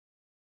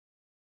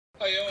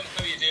Hi Owen,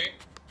 how are you doing?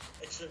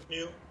 Excellent,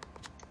 Neil.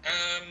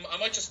 I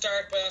might just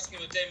start by asking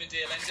about Damon de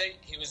Allende.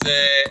 He was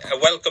a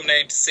welcome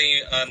name to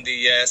see on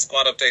the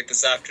squad update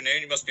this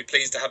afternoon. You must be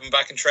pleased to have him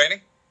back in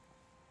training.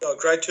 Yeah,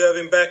 great to have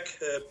him back.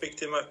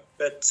 Picked him up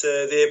at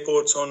the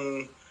airport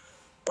on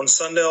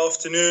Sunday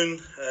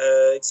afternoon.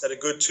 He's had a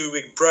good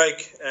 2-week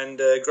break,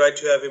 and great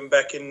to have him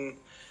back in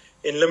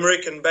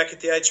Limerick and back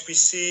at the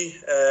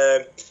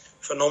HBC.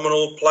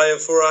 Phenomenal player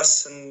for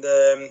us, and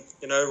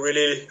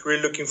really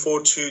looking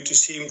forward to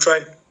see him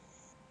train.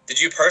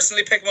 Did you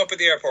personally pick him up at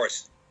the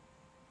airport?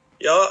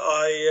 Yeah,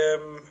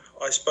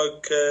 I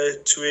spoke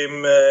to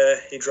him.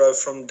 He drove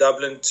from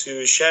Dublin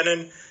to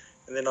Shannon,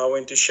 and then I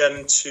went to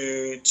Shannon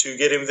to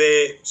get him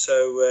there.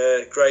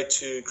 So great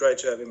to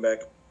have him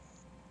back.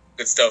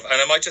 Good stuff. And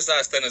I might just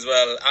ask then as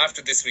well,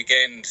 after this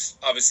weekend,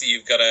 obviously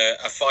you've got a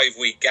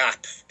 5-week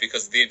gap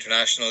because of the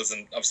internationals,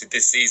 and obviously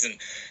this season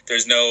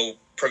there's no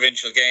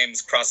provincial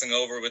games crossing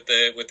over with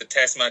the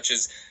test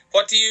matches.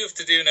 What do you have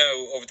to do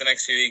now over the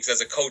next few weeks as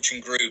a coaching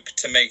group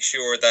to make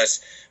sure that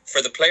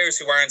for the players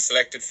who aren't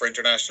selected for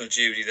international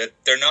duty, that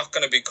they're not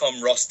going to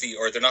become rusty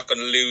or they're not going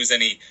to lose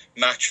any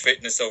match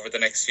fitness over the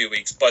next few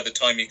weeks by the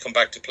time you come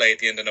back to play at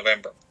the end of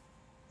November?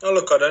 Oh,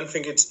 look, I don't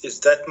think it's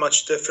that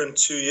much different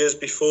 2 years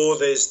before.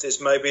 There's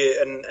maybe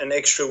an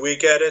extra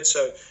week at it.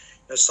 So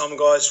some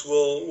guys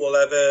will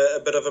have a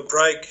bit of a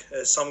break.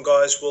 Some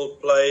guys will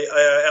play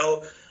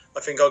AIL. I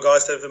think our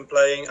guys that have been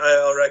playing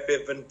AIL rugby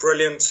have been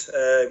brilliant.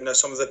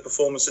 Some of the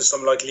performances,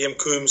 some like Liam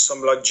Coombs,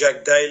 some like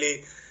Jack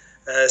Daly,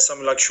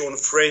 some like Sean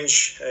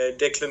French,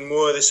 Declan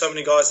Moore. There's so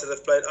many guys that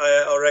have played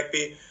AIL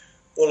rugby.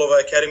 All of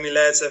our academy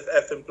lads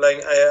have been playing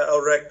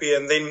AIL rugby,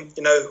 and then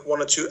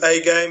 1 or 2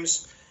 A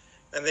games.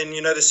 And then,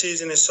 the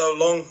season is so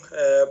long,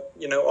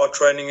 our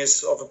training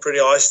is of a pretty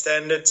high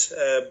standard,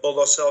 build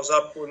ourselves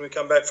up when we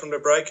come back from the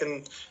break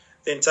and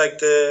then take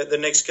the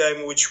next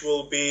game, which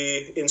will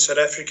be in South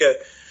Africa.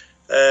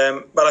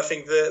 But I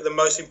think the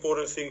most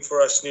important thing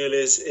for us, Neil,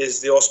 is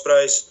the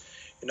Ospreys.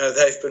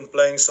 They've been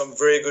playing some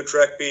very good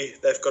rugby.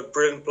 They've got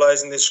brilliant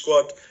players in their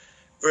squad.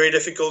 Very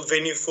difficult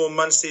venue for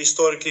Munster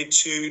historically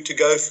to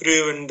go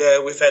through,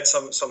 and we've had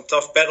some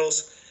tough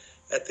battles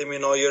at them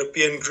in our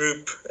European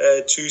group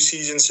 2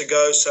 seasons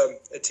ago. So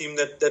a team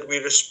that we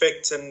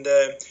respect, and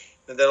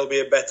that'll be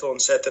a battle on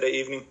Saturday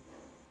evening.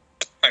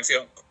 Thanks,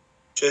 Ewan.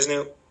 Cheers,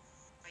 Neil.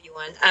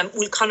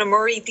 Will Conor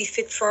Murray be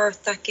fit for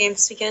that game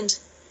this weekend?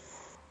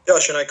 Yeah,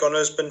 Sinead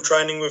Connor's been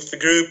training with the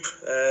group,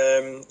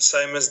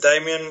 same as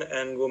Damien,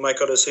 and we'll make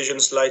our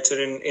decisions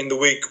later in the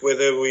week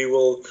whether we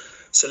will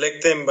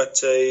select them. But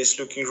he's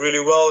looking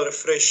really well,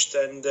 refreshed,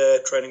 and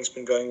training's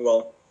been going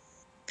well.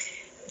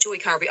 Joey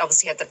Carbery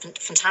obviously had that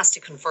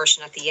fantastic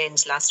conversion at the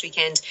end last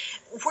weekend.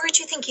 Where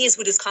do you think he is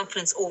with his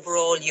confidence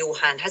overall,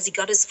 Johan? Has he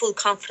got his full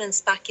confidence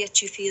back yet,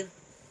 do you feel?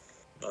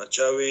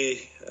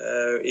 Joey,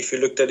 if you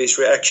looked at his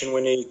reaction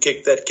when he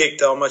kicked that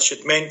kick, how much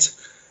it meant.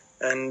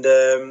 And,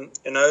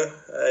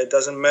 it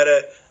doesn't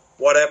matter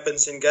what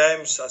happens in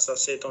games. As I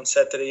said on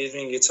Saturday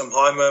evening, you get some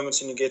high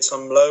moments and you get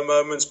some low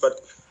moments,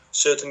 but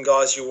certain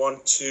guys you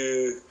want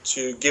to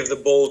give the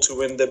ball to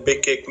when the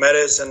big kick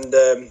matters. And,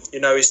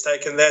 he's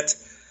taken that.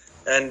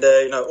 And,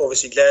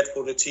 obviously glad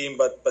for the team,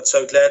 but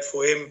so glad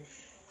for him.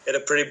 Had a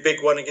pretty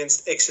big one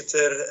against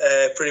Exeter,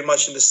 pretty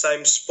much in the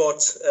same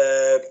spot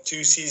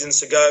 2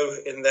 seasons ago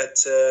in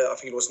that, I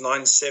think it was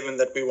 9-7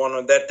 that we won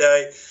on that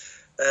day.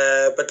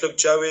 But look,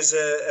 Joe is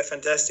a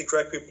fantastic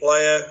rugby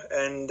player,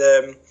 and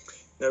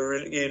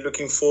really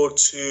looking forward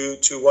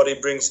to what he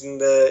brings in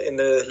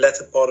the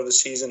latter part of the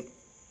season.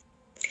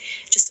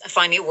 Just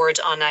finally a word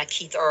on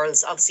Keith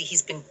Earls. Obviously,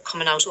 he's been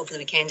coming out over the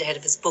weekend ahead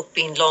of his book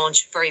being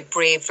launched. Very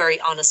brave,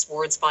 very honest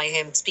words by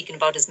him, speaking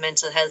about his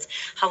mental health.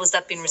 How has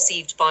that been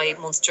received by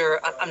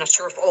Munster? I'm not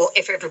sure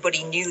if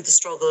everybody knew the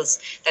struggles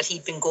that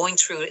he'd been going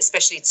through,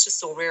 especially it's just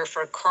so rare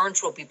for a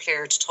current rugby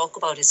player to talk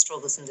about his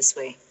struggles in this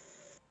way.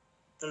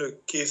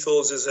 Look, Keith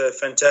Earls is a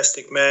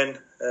fantastic man,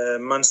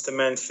 Munster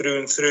man through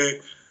and through.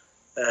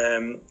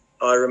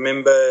 I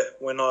remember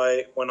when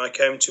I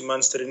came to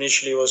Munster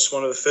initially, was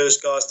one of the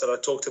first guys that I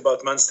talked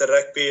about Munster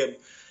rugby and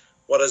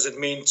what does it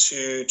mean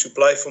to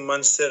play for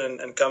Munster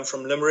and come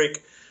from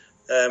Limerick.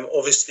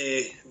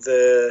 Obviously,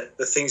 the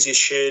things he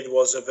shared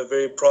was of a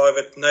very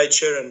private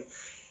nature, and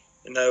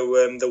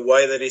the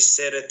way that he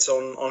said it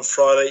on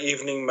Friday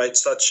evening made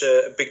such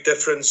a big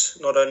difference,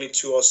 not only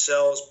to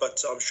ourselves,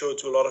 but I'm sure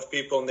to a lot of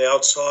people on the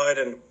outside.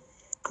 And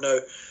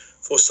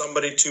for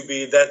somebody to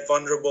be that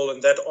vulnerable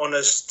and that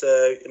honest,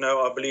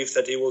 I believe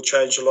that he will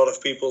change a lot of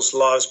people's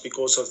lives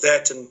because of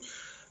that. And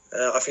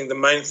I think the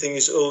main thing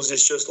is Earls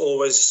is just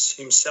always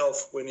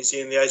himself when he's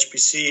here in the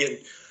HBC, and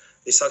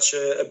he's such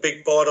a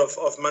big part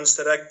of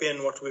Munster rugby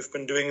and what we've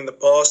been doing in the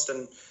past,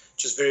 and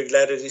just very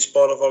glad that he's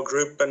part of our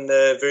group, and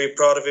very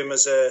proud of him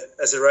as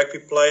a rugby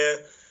player,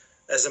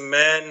 as a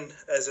man,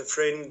 as a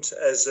friend,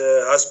 as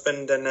a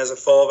husband, and as a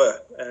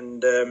father.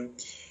 And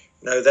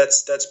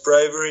that's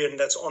bravery and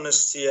that's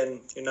honesty, and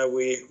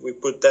we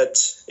put that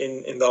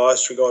in the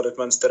highest regard at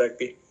Munster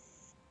rugby.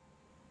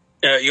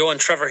 Johan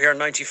Trevor here,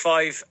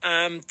 95.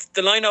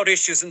 The line-out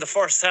issues in the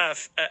first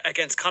half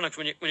against Connacht,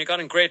 when you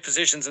got in great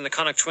positions in the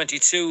Connacht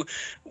 22,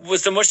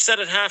 was there much said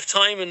at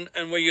half-time,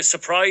 and were you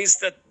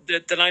surprised that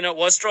the line-out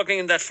was struggling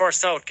in that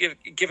first out,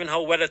 given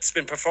how well it's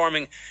been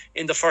performing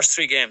in the first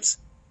 3 games?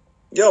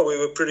 Yeah, we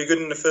were pretty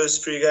good in the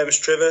first 3 games,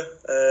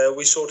 Trevor.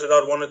 We sorted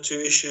out 1 or 2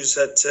 issues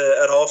at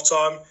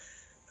half-time.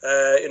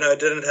 It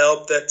didn't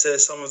help that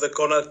some of the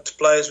Connacht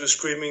players were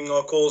screaming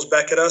our calls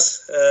back at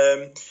us.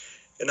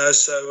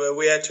 So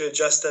we had to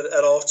adjust at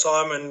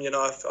half-time, and,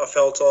 I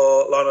felt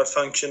our line-out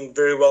functioned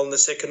very well in the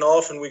second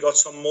half, and we got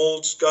some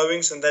molds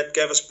goings, and that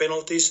gave us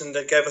penalties, and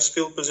that gave us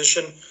field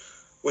position,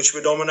 which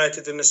we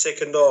dominated in the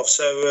second half.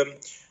 So,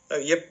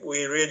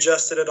 we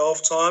readjusted at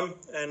half-time,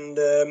 and,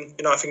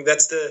 I think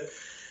that's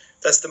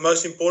the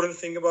most important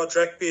thing about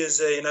rugby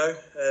is,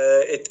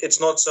 it's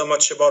not so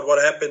much about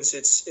what happens,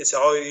 it's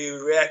how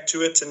you react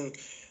to it, and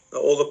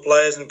all the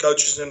players and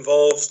coaches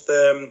involved,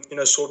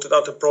 sorted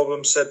out the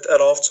problems at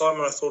half-time,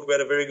 and I thought we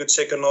had a very good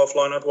second half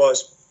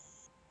line-out-wise.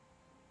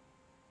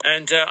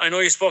 And I know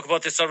you spoke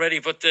about this already,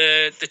 but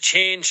the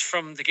change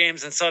from the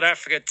games in South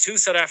Africa to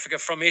South Africa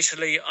from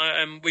Italy,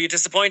 were you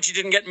disappointed you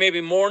didn't get maybe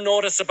more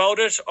notice about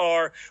it?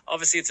 Or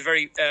obviously it's a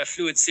very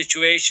fluid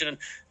situation.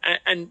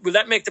 And will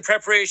that make the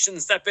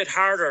preparations that bit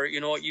harder?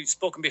 You've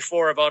spoken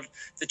before about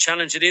the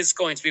challenge it is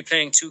going to be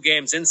playing 2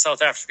 games in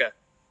South Africa.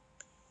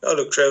 Oh,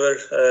 look, Trevor,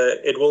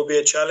 it will be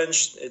a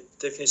challenge. It's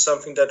definitely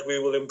something that we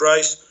will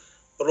embrace.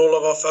 But all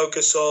of our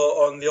focus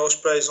are on the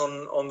Ospreys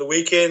on the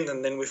weekend,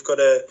 and then we've got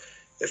a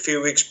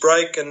few weeks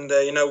break, and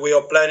we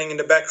are planning in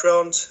the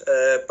background.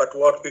 But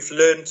what we've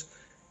learned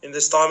in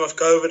this time of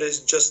COVID is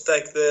just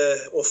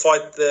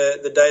fight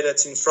the day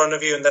that's in front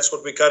of you, and that's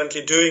what we're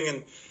currently doing,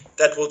 and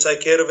that will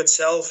take care of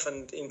itself.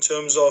 And in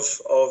terms of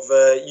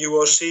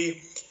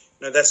URC,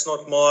 that's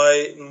not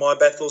my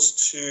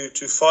battles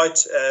to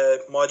fight.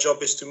 My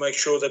job is to make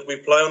sure that we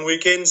play on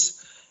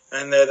weekends,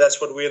 and that's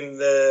what we in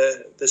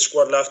the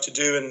squad love to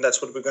do, and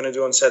that's what we're going to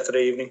do on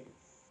Saturday evening.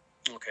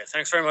 Okay,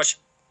 thanks very much.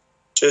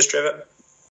 Cheers, Trevor.